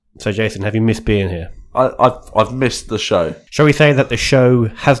So, Jason, have you missed being here? I've missed the show. Shall we say that the show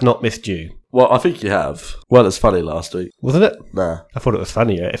has not missed you? Well, I think you have. Well, it's funny last week. Wasn't it? Nah. I thought it was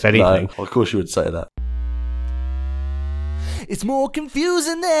funnier, if anything. No, of course you would say that. It's more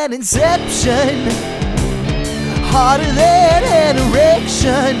confusing than Inception, harder than an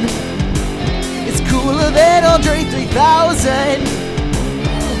erection. It's cooler than Andre 3000.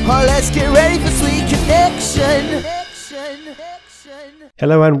 Oh, let's get ready for Sweet Connection.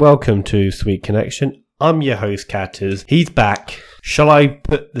 Hello and welcome to Sweet Connection. I'm your host, Catters. He's back. Shall I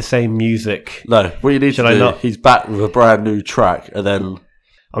put the same music? No, what you need Shall to I do, not? he's back with a brand new track, and then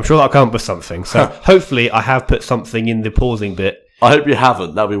I'm sure I'll come up with something. So hopefully I have put something in the pausing bit. I hope you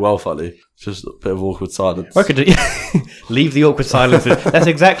haven't. That'd be well funny. Just a bit of awkward silence. I could leave the awkward silences. That's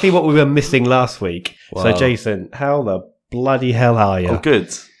exactly what we were missing last week. Wow. So Jason, how the bloody hell are you? I'm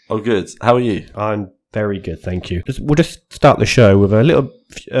good. How are you? I'm very good, thank you. We'll just start the show with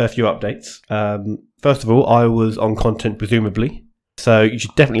a few updates. First of all, I was on content, presumably. So you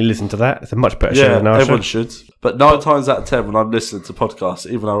should definitely listen to that. It's a much better show than our everyone show. should. But 9 times out of 10 when I'm listening to podcasts,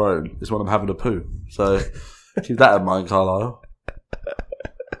 even our own, is when I'm having a poo. So keep that in mind, Carlisle.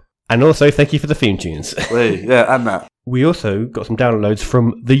 And also, thank you for the theme tunes. Yeah, and that. We also got some downloads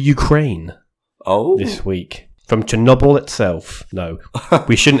from the Ukraine this week. From Chernobyl itself. No,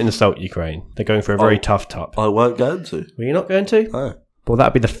 we shouldn't insult Ukraine. They're going through a very tough top. I weren't going to. Were you not going to? No. Well,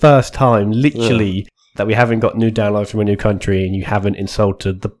 that'd be the first time, literally, that we haven't got new downloads from a new country and you haven't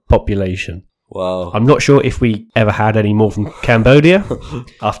insulted the population. Wow. I'm not sure if we ever had any more from Cambodia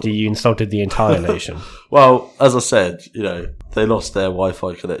after you insulted the entire nation. Well, as I said, they lost their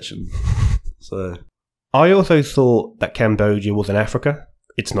Wi-Fi connection. So I also thought that Cambodia was in Africa.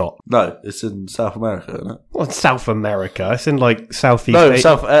 It's not. No, it's in South America, isn't it? Well, it's South America. It's in like Southeast Asia.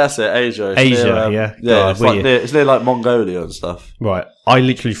 No, that's it, Asia. It's Asia, near, yeah. Yeah, God, it's near like Mongolia and stuff. Right. I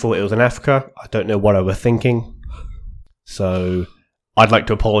literally thought it was in Africa. I don't know what I was thinking. So I'd like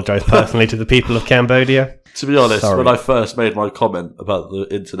to apologise personally to the people of Cambodia. To be honest, Sorry. when I first made my comment about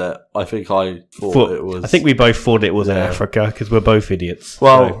the internet, I think I thought it was... I think we both thought it was in Africa because we're both idiots.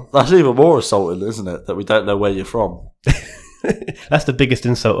 Well, that's even more insulting, isn't it? That we don't know where you're from. That's the biggest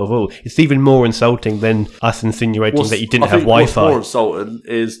insult of all. It's even more insulting than us insinuating that you didn't have Wi-Fi. What's more insulting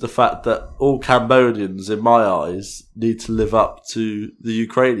is the fact that all Cambodians, in my eyes, need to live up to the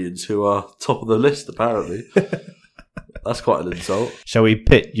Ukrainians who are top of the list, apparently. That's quite an insult. Shall we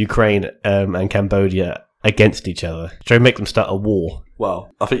pit Ukraine and Cambodia against each other? Shall we make them start a war?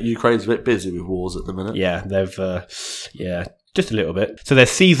 Well, I think Ukraine's a bit busy with wars at the minute. Yeah, they've... just a little bit. So they're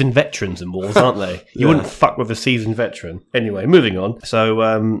seasoned veterans in wars, aren't they? You wouldn't fuck with a seasoned veteran. Anyway, moving on.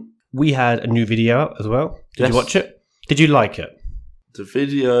 So we had a new video out as well. Did you watch it? Did you like it? The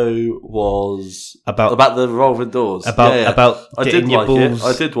video was about the revolving doors. About I did your like balls. it.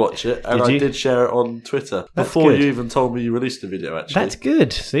 I did watch it, and I did share it on Twitter before you even told me you released the video. Actually, that's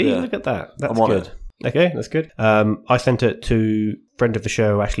good. See, look at that. That's I'm on good. it. Okay, that's good. I sent it to friend of the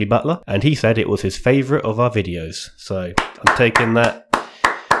show, Ashley Butler, and he said it was his favourite of our videos. So I'm taking that.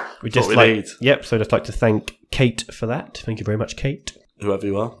 We need. Yep. So I'd just like to thank Kate for that. Thank you very much, Kate. Whoever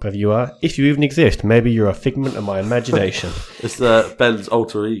you are. Whoever you are. If you even exist, maybe you're a figment of my imagination. It's Ben's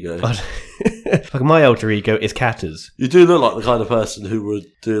alter ego. Like my alter ego is Catters. You do look like the kind of person who would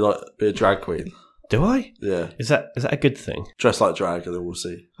do like be a drag queen. Do I? Yeah. Is that a good thing? Dress like drag and then we'll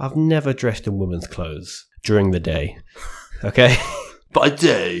see. I've never dressed in women's clothes during the day. Okay? By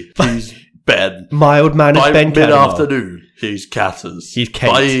day, he's Ben. Mild mannered By Ben mid-afternoon, he's Catters. He's Kate.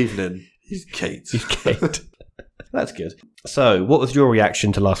 By evening, he's Kate. He's Kate. That's good. So, what was your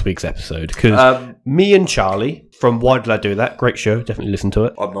reaction to last week's episode? Because me and Charlie from Why Did I Do That? Great show. Definitely listen to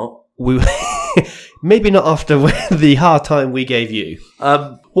it. I'm not. We maybe not after the hard time we gave you.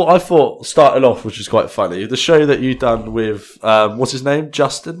 What I thought started off, which is quite funny, the show that you done with what's his name,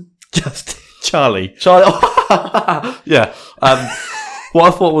 Justin, Charlie. Yeah. What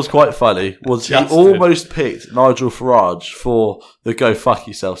I thought was quite funny was Justin. He almost picked Nigel Farage for the Go Fuck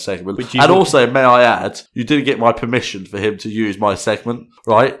Yourself segment. And also, may I add, you didn't get my permission for him to use my segment,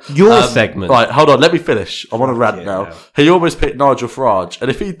 right? Your segment? Right, hold on, let me finish. I'm on a rant now. No. He almost picked Nigel Farage.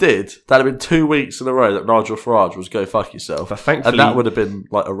 And if he did, that'd have been 2 weeks in a row that Nigel Farage was Go Fuck Yourself. But thankfully, and that would have been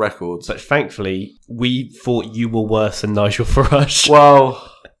like a record. But thankfully, we thought you were worse than Nigel Farage. Well...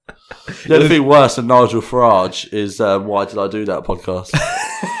 The only thing worse than Nigel Farage is Why Did I Do That podcast.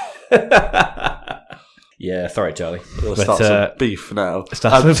 Yeah, sorry, Charlie. We'll start some beef now. So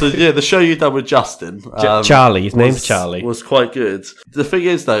the show you done with Justin, Charlie, his name's Charlie, was quite good. The thing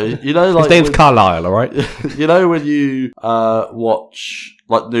is, though, like his name's Carlisle, all right. You know when you watch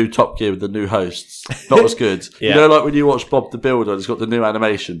like new Top Gear with the new hosts, not as good. Yeah. You know, like when you watch Bob the Builder, it's got the new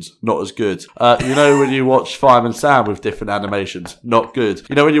animations, not as good. You know, when you watch Fireman Sam with different animations, not good.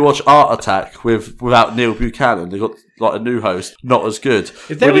 You know, when you watch Art Attack without Neil Buchanan, they've got like a new host, not as good.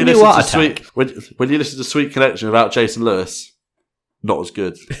 Is there a new Art Attack? When you listen to Sweet Connection without Jason Lewis, not as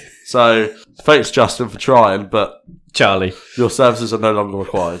good. So thanks, Justin, for trying, but Charlie, your services are no longer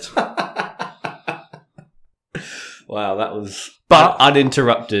required. Wow, that was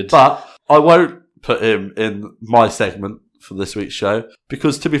uninterrupted. But I won't put him in my segment for this week's show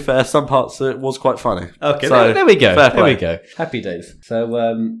because, to be fair, some parts of it was quite funny. Okay, so, there we go. Fair there play. we go. Happy days.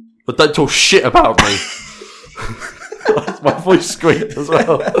 So, but don't talk shit about me. My voice squeaked as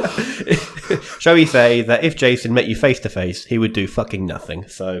well. Shall we say that if Jason met you face to face, he would do fucking nothing.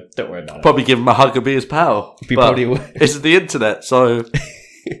 So don't worry about it. Probably give him a hug and be his pal. He probably would. It's the internet, so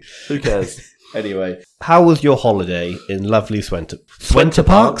who cares? Anyway, how was your holiday in lovely Swenter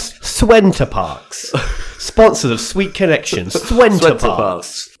Parks? Swenter Parks. Sponsors of Sweet Connections. Swenter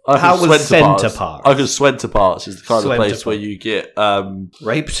Parks. How was Center Parks? I guess Swenter Parks is the kind of place Park. where you get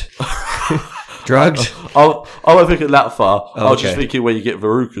raped, drugged. I won't think it that far. Oh, I was just thinking where you get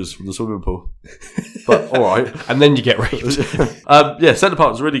verrucas from the swimming pool. But all right, and then you get raped. Yeah, Center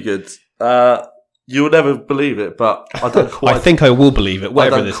Parks is really good. You will never believe it, but I've done quite. I think I will believe it.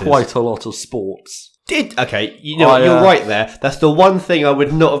 Whatever this is, quite a lot of sports. Okay, you know you're right there. That's the one thing I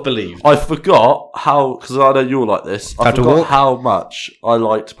would not have believed. I forgot how, because I know you're like this. I forgot how much I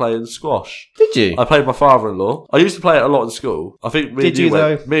liked playing squash. Did you? I played my father-in-law. I used to play it a lot in school. I think me and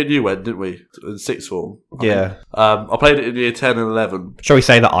you went, didn't we? In sixth form. Yeah. I played it in year 10 and 11. Shall we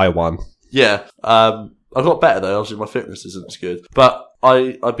say that I won? Yeah. I got better though. Obviously, my fitness isn't as good. But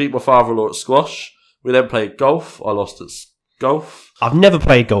I beat my father-in-law at squash. We then played golf. I lost at golf. I've never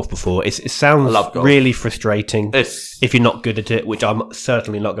played golf before. It sounds really frustrating if you're not good at it, which I'm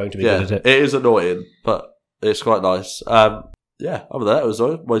certainly not going to be good at it. It is annoying, but it's quite nice. Yeah, other than that, it was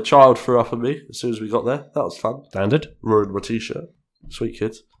annoying. My child threw up at me as soon as we got there. That was fun. Standard. Ruined my t-shirt. Sweet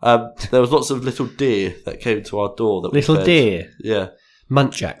kid. There was lots of little deer that came to our door. That Little deer? Yeah.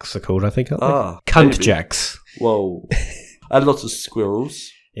 Muntjacks are called, I think, aren't they? Cuntjacks. Whoa. And lots of squirrels.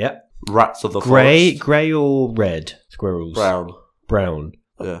 Yep. Rats of the forest. Grey or red squirrels? Brown.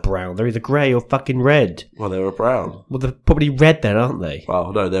 Yeah. Brown. They're either grey or fucking red. Well, they were brown. Well, they're probably red then, aren't they?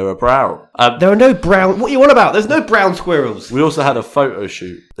 Well, no, they were brown. There are no brown... What are you on about? There's no brown squirrels. We also had a photo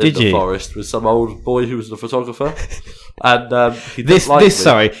shoot in the forest with some old boy who was the photographer. And he didn't like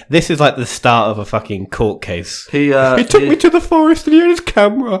me. This is like the start of a fucking court case. He took me to the forest and he had his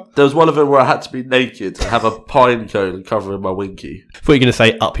camera. There was one of them where I had to be naked and have a pine cone and covering my winky. I thought you were going to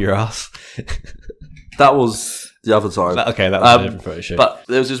say up your ass. That was the other time. Okay, that was a different photo shoot. But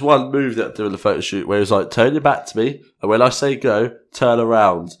there was this one move that during the photo shoot where he was like, turn your back to me, and when I say go, turn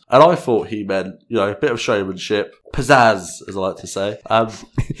around. And I thought he meant, a bit of showmanship, pizzazz, as I like to say.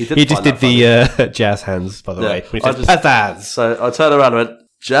 He just did the jazz hands, by the way. He said, pizzazz. So I turned around and went,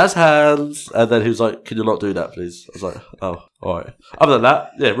 jazz hands. And then he was like, can you not do that, please? I was like, oh, all right. Other than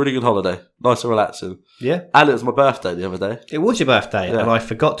that, yeah, really good holiday. Nice and relaxing. Yeah. And it was my birthday the other day. It was your birthday, and I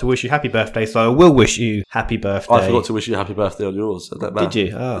forgot to wish you happy birthday, so I will wish you happy birthday. I forgot to wish you happy birthday on yours. Did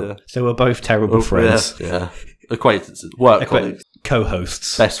you? Oh. Yeah. So we're both terrible friends. Yeah. Acquaintances. Work colleagues.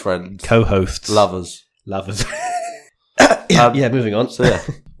 Co-hosts. Best friends. Co-hosts. Lovers. Yeah, moving on. So yeah,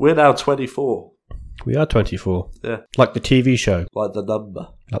 we're now 24. We are 24. Yeah. Like the TV show. Like the number.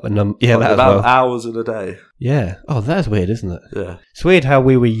 Yeah, that as well. Hours in a day. Yeah. Oh, that's weird, isn't it? Yeah. It's weird how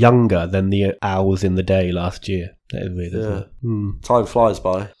we were younger than the hours in the day last year. That is weird, isn't it? Time flies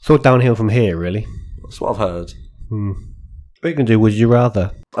by. It's all downhill from here, really. That's what I've heard. What you can do, would you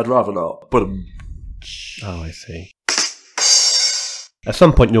rather? I'd rather not. But Oh, I see. At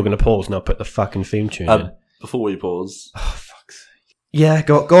some point you're going to pause and I'll put the fucking theme tune in. Before we pause. Oh, fuck's sake. Yeah,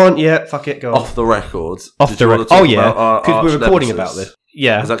 go on. Yeah, fuck it, go on. Off the record. Off the record. Oh, yeah. Because we're recording about this.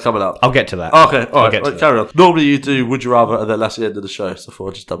 Yeah. Is that coming up? I'll get to that. Okay, alright, carry on. Normally you do Would You Rather and then that's the end of the show, so I thought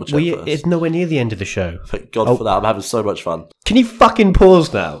I'd just double check first. It's nowhere near the end of the show. Thank God for that. I'm having so much fun. Can you fucking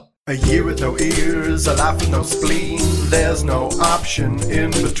pause now? A year with no ears, a life with no spleen. There's no option in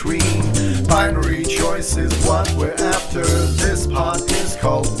between. Binary choice is what we're after. This part is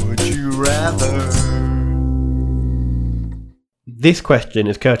called Would You Rather. This question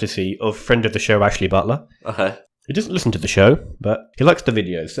is courtesy of friend of the show, Ashley Butler. Okay. He doesn't listen to the show, but he likes the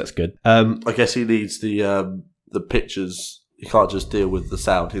videos. That's good. I guess he needs the pictures. He can't just deal with the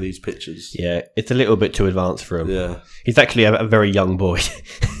sound. He needs pictures. Yeah, it's a little bit too advanced for him. Yeah. He's actually a very young boy.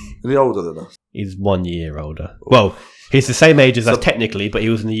 Is he older than us? He's 1 year older. Well, He's the same age as us technically, but he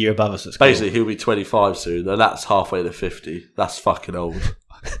was in the year above us at school. Basically, he'll be 25 soon, and that's halfway to 50. That's fucking old.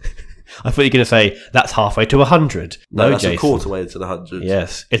 I thought you were going to say, that's halfway to 100. No, that's Jason. a quarter way to the 100.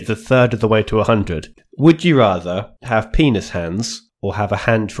 Yes, it's the third of the way to 100. Would you rather have penis hands or have a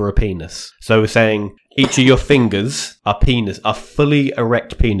hand for a penis? So we're saying each of your fingers are fully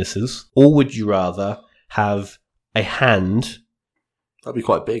erect penises, or would you rather have a hand? That'd be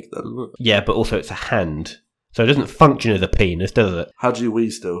quite big, then, wouldn't it? Yeah, but also it's a hand. So it doesn't function as a penis, does it? How do you wee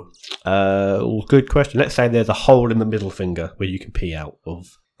still? Good question. Let's say there's a hole in the middle finger where you can pee out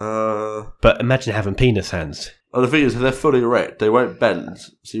of. But imagine having penis hands. And the thing is, if they're fully erect, they won't bend,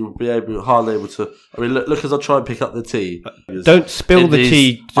 so you'll be hardly able to. I mean, look as I try and pick up the tea. Don't spill the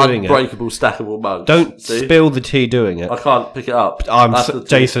tea doing unbreakable, stackable mugs. Don't spill the tea doing it. I can't pick it up.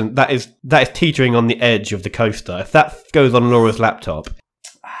 Jason, that is teetering on the edge of the coaster. If that goes on Laura's laptop,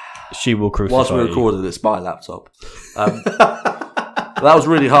 she will crucify Whilst we're recording, it's my laptop. That was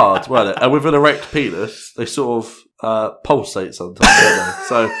really hard, wasn't it? And with an erect penis, they sort of pulsate sometimes, don't they?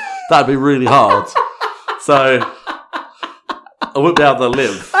 So that'd be really hard. So I wouldn't be able to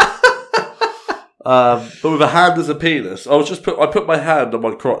live. But with a hand as a penis, I put my hand on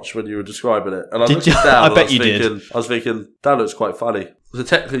my crotch when you were describing it, and I looked down. I was thinking that looks quite funny. So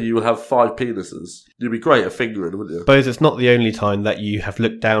technically, you would have 5 penises. You'd be great at fingering, wouldn't you? Suppose it's not the only time that you have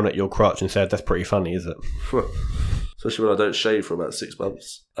looked down at your crotch and said, "That's pretty funny," is it? Especially when I don't shave for about 6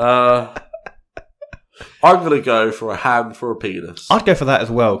 months. I'm going to go for a hand for a penis. I'd go for that as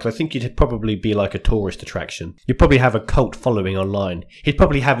well, because I think you'd probably be like a tourist attraction. You'd probably have a cult following online. He'd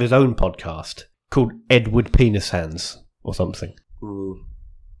probably have his own podcast called Edward Penis Hands or something. I was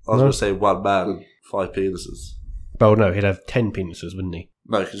going to say 1 man, 5 penises. Well, no, he'd have 10 penises, wouldn't he?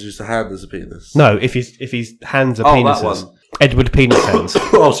 No, because he's a hand as a penis. No, if his hands are penises. That one. Edward Penis Hands.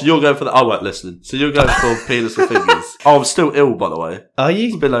 Oh, so you're going for that? I weren't listening. So you're going for penis and fingers. Oh, I'm still ill, by the way. Are you?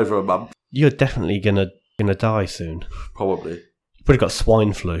 It's been over a month. You're definitely gonna die soon. Probably. You've probably got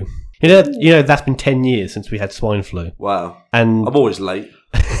swine flu. You know that's been 10 years since we had swine flu. Wow. And I'm always late.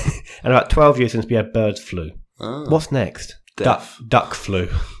 And about 12 years since we had bird flu. Oh. What's next? Death. Duck flu.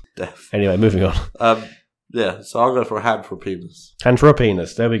 Death. Anyway, moving on. Yeah, so I'll go for a hand for a penis. Hand for a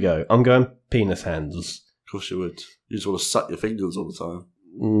penis. There we go. I'm going penis hands. Of course you would. You just want to suck your fingers all the time.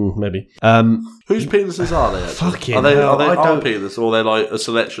 Maybe. Whose penises are they? Fucking are they hell, our penis, or are they like a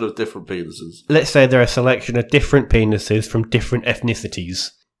selection of different penises? Let's say they're a selection of different penises from different ethnicities.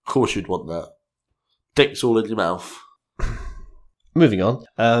 Of course you'd want that. Dicks all in your mouth. Moving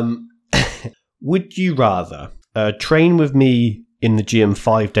on. Would you rather train with me in the gym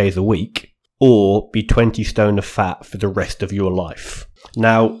 5 days a week, or be 20 stone of fat for the rest of your life?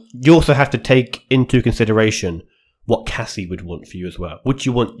 Now, you also have to take into consideration what Cassie would want for you as well. Would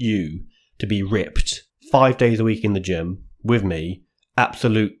you want you to be ripped 5 days a week in the gym with me,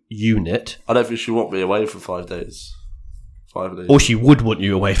 absolute unit? I don't think she would want me away for 5 days. 5 days. Or she would want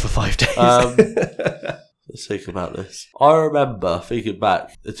you away for 5 days. Let's think about this. I remember thinking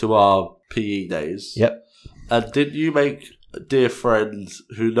back to our PE days. Yep. And didn't you make a dear friend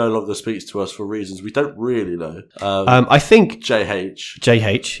who no longer speaks to us for reasons we don't really know? I think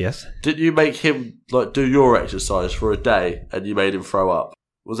JH, yes. Didn't you make him do your exercise for a day and you made him throw up?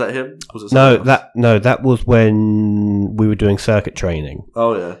 Was that him? Was it that was when we were doing circuit training.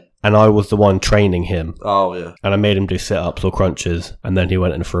 Oh yeah. And I was the one training him. Oh yeah. And I made him do sit-ups or crunches, and then he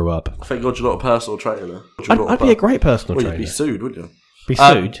went and threw up. Thank God you're not a personal trainer. I'd be a great personal trainer. You'd be sued, wouldn't you? Be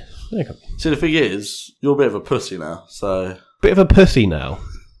sued? See, the thing is, you're a bit of a pussy now, so... Bit of a pussy now?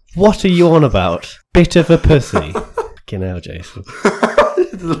 What are you on about? Bit of a pussy? Fucking hell, Jason.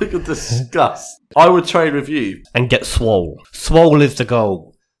 Look at disgust. I would train with you. And get swole. Swole is the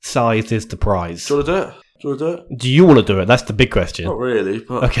goal. Size is the prize. Do you want to do it? Do you want to do it? That's the big question. Not really,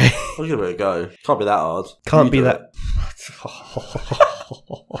 but okay. I'll give it a go. Can't be that hard. Can't be that...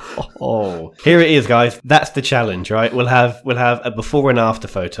 Oh, here it is, guys. That's the challenge, right? We'll have a before and after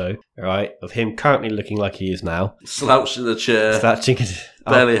photo, right, of him currently looking like he is now, slouched in the chair,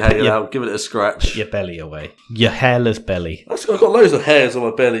 belly hanging out, giving it a scratch. Put your belly away, your hairless belly. I've got loads of hairs on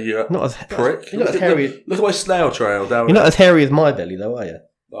my belly. You not as prick. You're not as hairy. Look at my snail trail down. You're not as hairy as my belly, though, are you?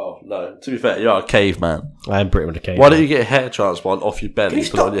 Oh no! To be fair, you are a caveman. I am pretty much a caveman. Why don't you get a hair transplant off your belly? Can you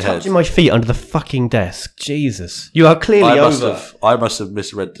put it on your head? Touching my feet under the fucking desk. Jesus, you are clearly over. I must have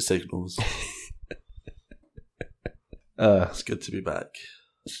misread the signals. It's good to be back.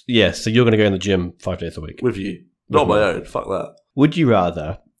 Yeah, so you're going to go in the gym 5 days a week with you, not my own. Fuck that. Would you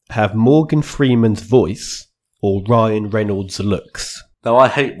rather have Morgan Freeman's voice or Ryan Reynolds' looks? Now I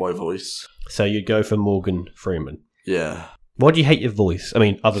hate my voice, so you'd go for Morgan Freeman. Yeah. Why do you hate your voice? I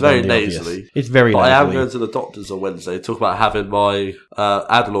mean, other It's very than the nasally. obvious. It's very But nasally. I am going to the doctors on Wednesday to talk about having my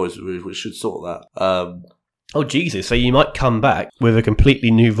adenoids removed, which should sort that. Oh, Jesus. So you might come back with a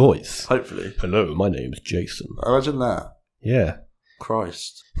completely new voice. Hopefully. Hello, my name's Jason. Imagine that. Yeah.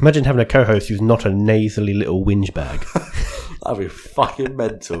 Christ. Imagine having a co-host who's not a nasally little whinge bag. That'd be fucking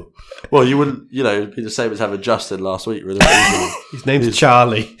mental. Well, you wouldn't, it'd be the same as having Justin last week, really. His name's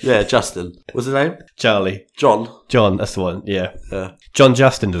Charlie. Yeah, Justin. What's his name? Charlie. John, that's the one, yeah. Yeah. John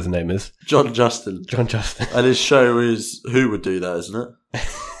Justin, his name is. John Justin. John Justin. And his show is Who Would Do That, isn't it?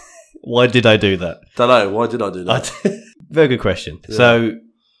 Why did I do that? Don't know. Why did I do that? Very good question. Yeah. So...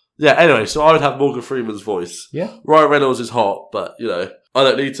 Yeah, anyway, so I would have Morgan Freeman's voice. Yeah. Ryan Reynolds is hot, but, I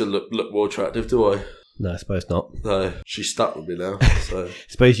don't need to look more attractive, do I? No, I suppose not. No, she's stuck with me now, so...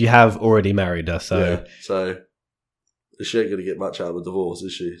 Suppose you have already married her, so... Yeah, so... She ain't going to get much out of a divorce,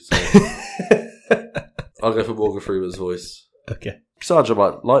 is she? So, I'll go for Morgan Freeman's voice. Okay. Cassandra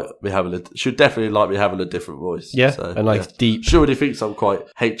might like me having should definitely like me having a different voice. Yeah, so, and like deep... She already thinks I'm quite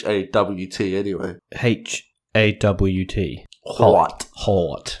H-A-W-T anyway. H-A-W-T. Hot.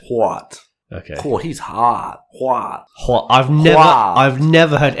 Hot. Okay. Oh, he's hot. Hot. Hot. I've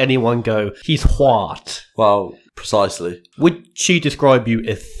never heard anyone go, he's hot. Well, precisely. Would she describe you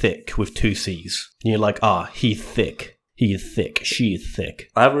as thick with 2 C's? And you're like, he's thick. He is thick. She is thick.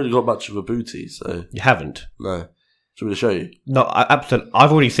 I haven't really got much of a booty, so... You haven't? No. Do you want me to show you? No, absolutely.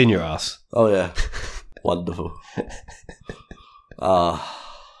 I've already seen your ass. Oh, yeah. Wonderful.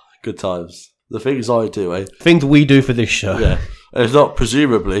 Good times. The things I do, eh? Things we do for this show. Yeah. It's not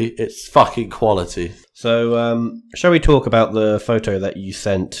presumably, it's fucking quality. So, shall we talk about the photo that you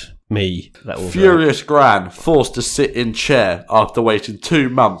sent me? That was, Furious Gran forced to sit in chair after waiting 2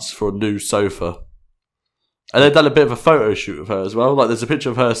 months for a new sofa. And they've done a bit of a photo shoot of her as well. Like, there's a picture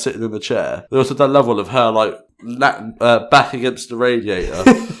of her sitting in the chair. They also done another one of her, like, back against the radiator,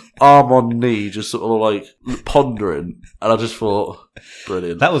 arm on knee, just sort of, like, pondering. And I just thought,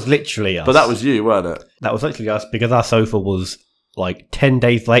 brilliant. That was literally us. But that was you, weren't it? That was literally us, because our sofa was, like, 10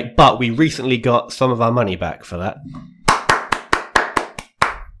 days late, but we recently got some of our money back for that.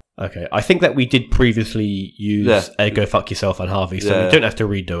 Okay, I think that we did previously use a Go Fuck Yourself on Harvey, so we don't have to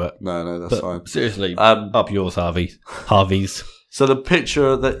redo it. No, that's fine. Seriously, up yours, Harvey's. So the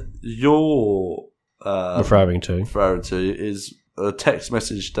picture that you're referring to is a text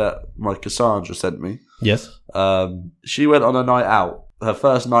message that my Cassandra sent me. Yes. She went on a night out, her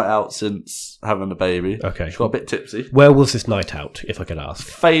first night out since having a baby. Okay. She got a bit tipsy. Where was this night out, if I could ask?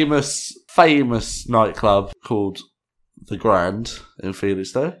 Famous nightclub called The Grand in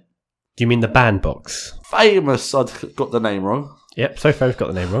Felixstowe. Do you mean the bandbox? Famous, I got the name wrong. Yep, so far I've got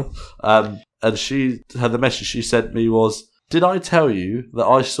the name wrong. And the message she sent me was, did I tell you that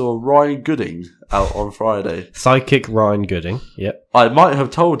I saw Ryan Gooding out on Friday? Psychic Ryan Gooding, yep. I might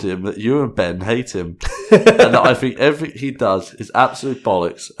have told him that you and Ben hate him. And that I think everything he does is absolute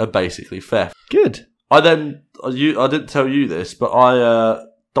bollocks and basically theft. Good. I didn't tell you this, but I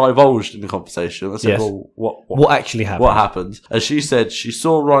divulged in the conversation. I said, well, what actually happened? What happened? And she said she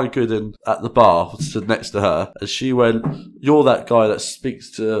saw Ryan Gooding at the bar, stood next to her, and she went, you're that guy that speaks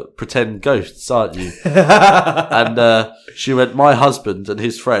to pretend ghosts, aren't you? And she went, my husband and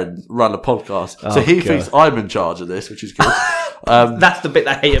his friend run a podcast. So he thinks I'm in charge of this, which is good. That's the bit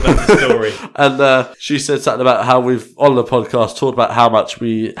I hate about the story. And she said something about how we've, on the podcast, talked about how much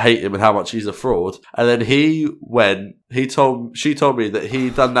we hate him and how much he's a fraud. And then she told me that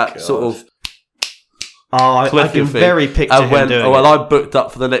he'd done that sort of I can very picture and him doing well, I'm booked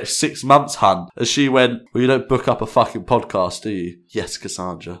up for the next 6 months, hun. And she went, well, you don't book up a fucking podcast, do you? Yes,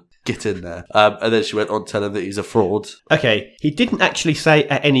 Cassandra. Get in there. And then she went on telling that he's a fraud. Okay, he didn't actually say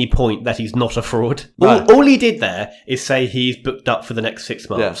at any point that he's not a fraud. No. All he did there is say he's booked up for the next 6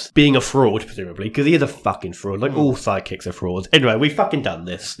 months. Yeah. Being a fraud, presumably, because he is a fucking fraud. Like all sidekicks are frauds. Anyway, we've fucking done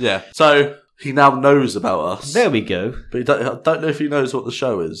this. Yeah. So he now knows about us. There we go. But I don't know if he knows what the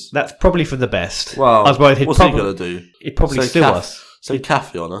show is. That's probably for the best. Well, otherwise what's he going to do? He'd probably sue us. Say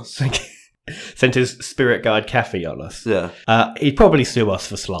Kathy on us. Sent his spirit guide Kathy on us. Yeah. He'd probably sue us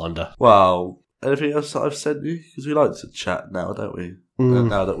for slander. Well, anything else that I've sent you? Because we like to chat now, don't we?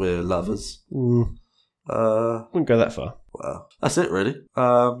 Now that we're lovers. Wouldn't go that far. Well, that's it really.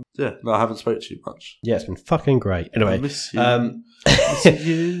 Yeah, no, I haven't spoke to you much. Yeah, it's been fucking great. Anyway, I miss you. Miss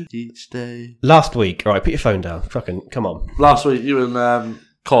you each day. Last week, all right, put your phone down. Fucking, come on. Last week, you and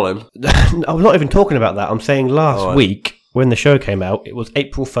Colin. I'm not even talking about that. I'm saying last week, when the show came out, it was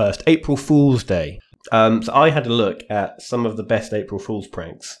April 1st, April Fool's Day. So I had a look at some of the best April Fool's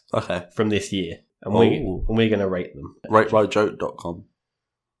pranks from this year, and we're going to rate them. RateMyJoke.com.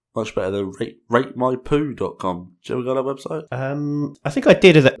 Much better than ratemypoo.com. Did you ever go to that website? I think I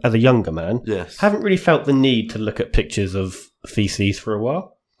did as a younger man. Yes. Haven't really felt the need to look at pictures of feces for a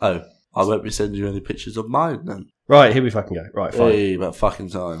while. Oh, I won't be sending you any pictures of mine then. Right, here we fucking go. Right, fine. Hey, about fucking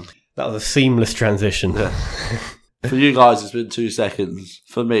time. That was a seamless transition. Yeah. For you guys, it's been 2 seconds.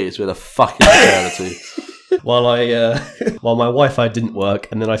 For me, it's been a fucking eternity. While my Wi-Fi didn't work,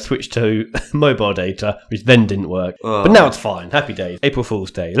 and then I switched to mobile data, which then didn't work. But now it's fine. Happy days. April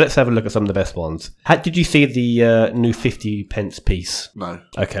Fool's Day. Let's have a look at some of the best ones. Did you see the new 50 pence piece? No.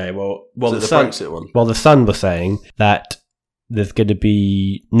 Okay, well, the Brexit one? Well, the Sun was saying that there's going to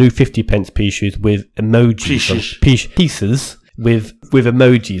be new 50 pence pieces with emojis, pieces with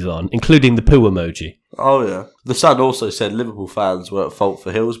emojis on, including the poo emoji. Oh yeah. The Sun also said Liverpool fans were at fault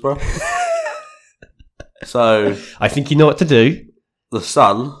for Hillsborough. So I think you know what to do. The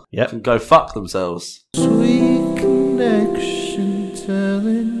Sun can go fuck themselves. Sweet connection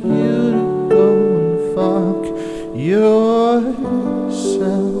telling you to go and fuck yourself.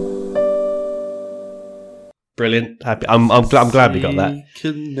 Brilliant. Happy. I'm glad we got that.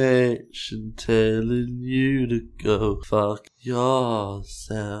 Connection telling you to go fuck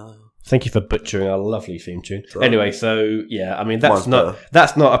yourself. Thank you for butchering our lovely theme tune. Sorry. Anyway, so yeah, I mean that's not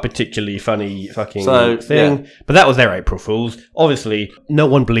a particularly funny fucking thing, yeah. But that was their April Fools. Obviously, no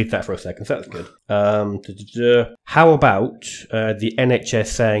one believed that for a second, so that's good. How about the NHS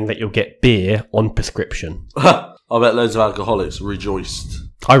saying that you'll get beer on prescription? I bet loads of alcoholics rejoiced.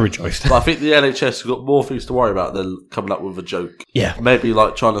 I rejoiced. But I think the NHS has got more things to worry about than coming up with a joke. Yeah. Maybe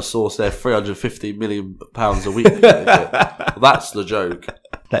like trying to source their £350 million a week. That's the joke.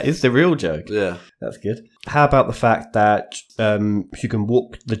 That is the real joke. Yeah. That's good. How about the fact that you can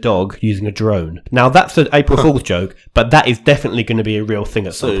walk the dog using a drone? Now, that's an April Fool's joke, but that is definitely going to be a real thing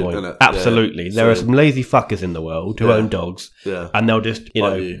at some point. Innit? Absolutely. Yeah. There are some lazy fuckers in the world who own dogs, and they'll just,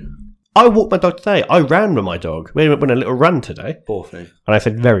 I walked my dog today. I ran with my dog. We went on a little run today. Poor thing. And I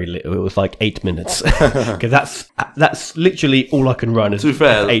said very little. It was like 8 minutes. Because that's literally all I can run. Is to be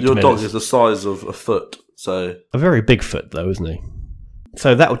fair, 8 your minutes. dog is the size of a foot, so... A very big foot, though, isn't he?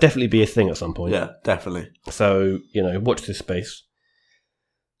 So that will definitely be a thing at some point. Yeah, definitely. So, watch this space.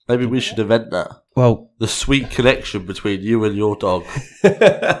 Maybe we should invent that. Well... The sweet connection between you and your dog.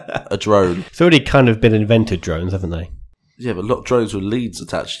 A drone. It's already kind of been invented, drones, haven't they? Yeah, but not drones with leads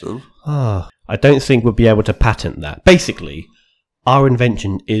attached to them. I don't think we'll be able to patent that. Basically, our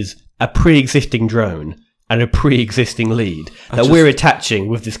invention is a pre-existing drone and a pre-existing lead that we're attaching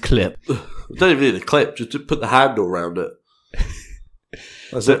with this clip. We don't even need a clip, just to put the handle around it.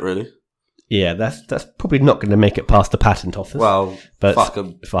 That's it, really. Yeah, that's probably not going to make it past the patent office. Well, but fuck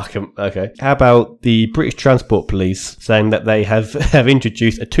them. Fuck them. Okay. How about the British Transport Police saying that they have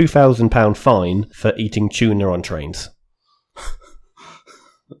introduced a £2,000 fine for eating tuna on trains?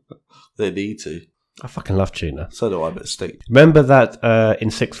 They need to. I fucking love tuna. So do I, but steak. Remember that in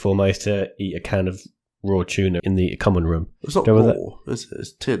sixth form I used to eat a can of raw tuna in the common room? It's not raw, is it?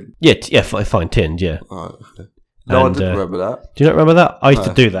 It's tinned. Yeah, fine, tinned, yeah. Oh, okay. No, I didn't remember that. Do you not remember that? I used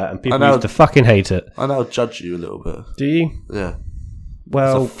to do that, and people used to fucking hate it. I now judge you a little bit. Do you? Yeah.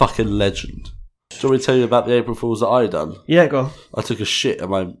 Well... It's a fucking legend. Shall we tell you about the April Fools that I done? Yeah, go on. I took a shit in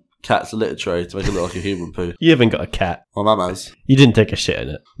my cat's litter tray to make it look like a human poo. You haven't got a cat. My mum has. You didn't take a shit in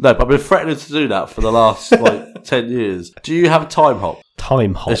it. No, but I've been threatening to do that for the last 10 years. Do you have a time hop?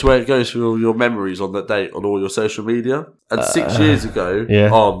 Time hop? It's where it goes through all your memories on that date on all your social media. And 6 years ago,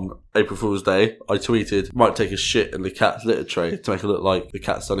 on April Fool's Day, I tweeted, might take a shit in the cat's litter tray to make it look like the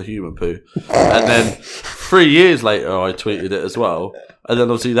cat's done a human poo. And then 3 years later, I tweeted it as well. And then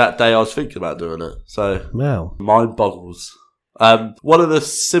obviously that day I was thinking about doing it. So, wow. Mind boggles. One of the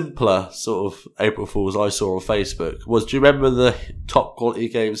simpler sort of April Fools I saw on Facebook was, do you remember the top quality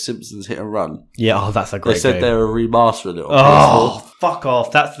game Simpsons Hit and Run? Yeah, that's a great game. They said they were remastering it on PS4. Fuck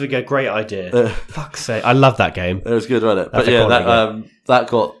off. That's a great idea. Fuck's sake. I love that game. It was good, wasn't it? But yeah, that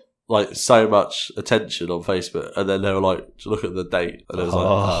got like so much attention on Facebook, and then they were like, look at the date, and it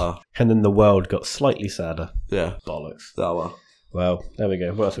was and then the world got slightly sadder. Yeah. Bollocks. Oh, well, there we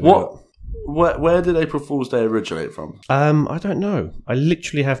go. What else have we got? Where did April Fool's Day originate from? I don't know. I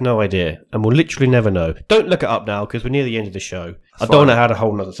literally have no idea, and we'll literally never know. Don't look it up now, because we're near the end of the show. I don't want to add a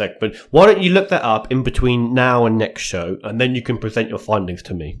whole nother segment. Why don't you look that up in between now and next show, and then you can present your findings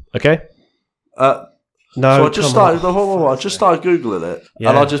to me, okay? No, so I just started. I just started googling it,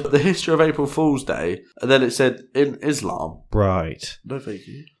 and I just the history of April Fool's Day, and then it said in Islam. Right. No, thank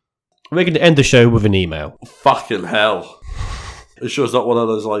you. We're going to end the show with an email. Fucking hell. Are you sure it's not one of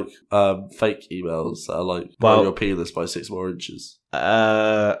those like fake emails that are like grow your penis by 6 more inches?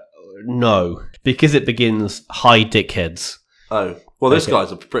 No, because it begins "Hi, dickheads." Oh, Well, this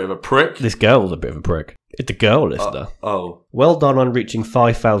guy's a bit of a prick. This girl's a bit of a prick. It's a girl listener. Well done on reaching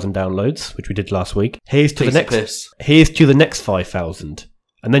 5,000 downloads, which we did last week. Here's to the next 5,000.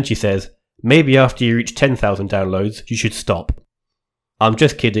 And then she says, maybe after you reach 10,000 downloads, you should stop. I'm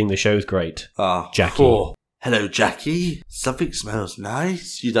just kidding. The show's great. Jackie. Oh. Hello, Jackie. Something smells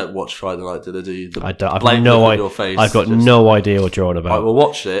nice. You don't watch Friday Night Dinner, do you? I don't. I've got no idea what you're on about. I will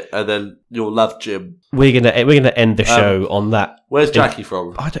watch it, and then you'll love Jim. We're gonna end the show on that. Where's Jackie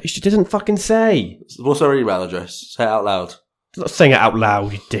from? She didn't fucking say. What's her email address? Say it out loud. I'm not saying it out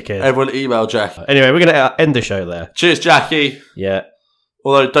loud, you dickhead. Everyone email Jackie. Anyway, we're gonna end the show there. Cheers, Jackie. Yeah.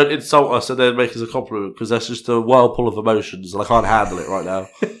 Although, don't insult us and then make us a compliment, because that's just a whirlpool of emotions, and I can't handle it right now.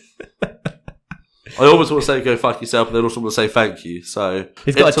 I always want to say go fuck yourself, and then also want to say thank you. So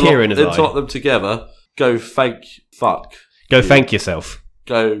he's got a tear in his eye. Interlock them together. Go fuck. Go thank yourself.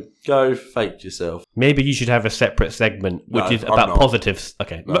 Go thank yourself. Maybe you should have a separate segment which is about positives.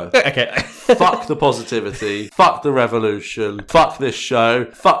 Okay. No. Okay. Fuck the positivity. Fuck the revolution. Fuck this show.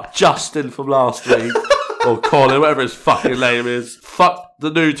 Fuck Justin from last week. Or Colin, whatever his fucking name is. Fuck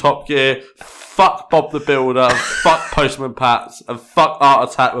the new Top Gear. Fuck Bob the Builder. Fuck Postman Pat. And fuck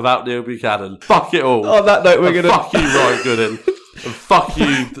Art Attack without Neil Buchanan. Fuck it all. On that note, we're going to... Fuck you, Ryan Gooden. And fuck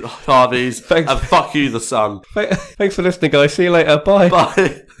you, Harvey's. Thanks. And fuck you, The Sun. Thanks for listening, guys. See you later. Bye.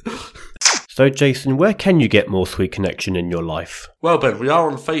 Bye. So, Jason, where can you get more Sweet Connection in your life? Well, Ben, we are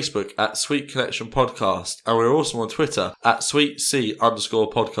on Facebook at Sweet Connection Podcast, and we're also on Twitter at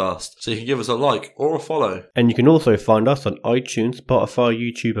SweetC_podcast. So you can give us a like or a follow. And you can also find us on iTunes, Spotify,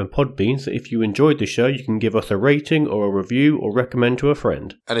 YouTube, and Podbean. So if you enjoyed the show, you can give us a rating or a review or recommend to a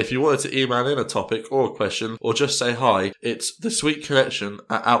friend. And if you wanted to email in a topic or a question or just say hi, it's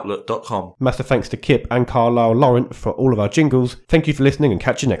thesweetconnection@outlook.com. Massive thanks to Kip and Carlisle Laurent for all of our jingles. Thank you for listening and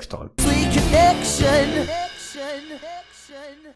catch you next time. Sweet Connection.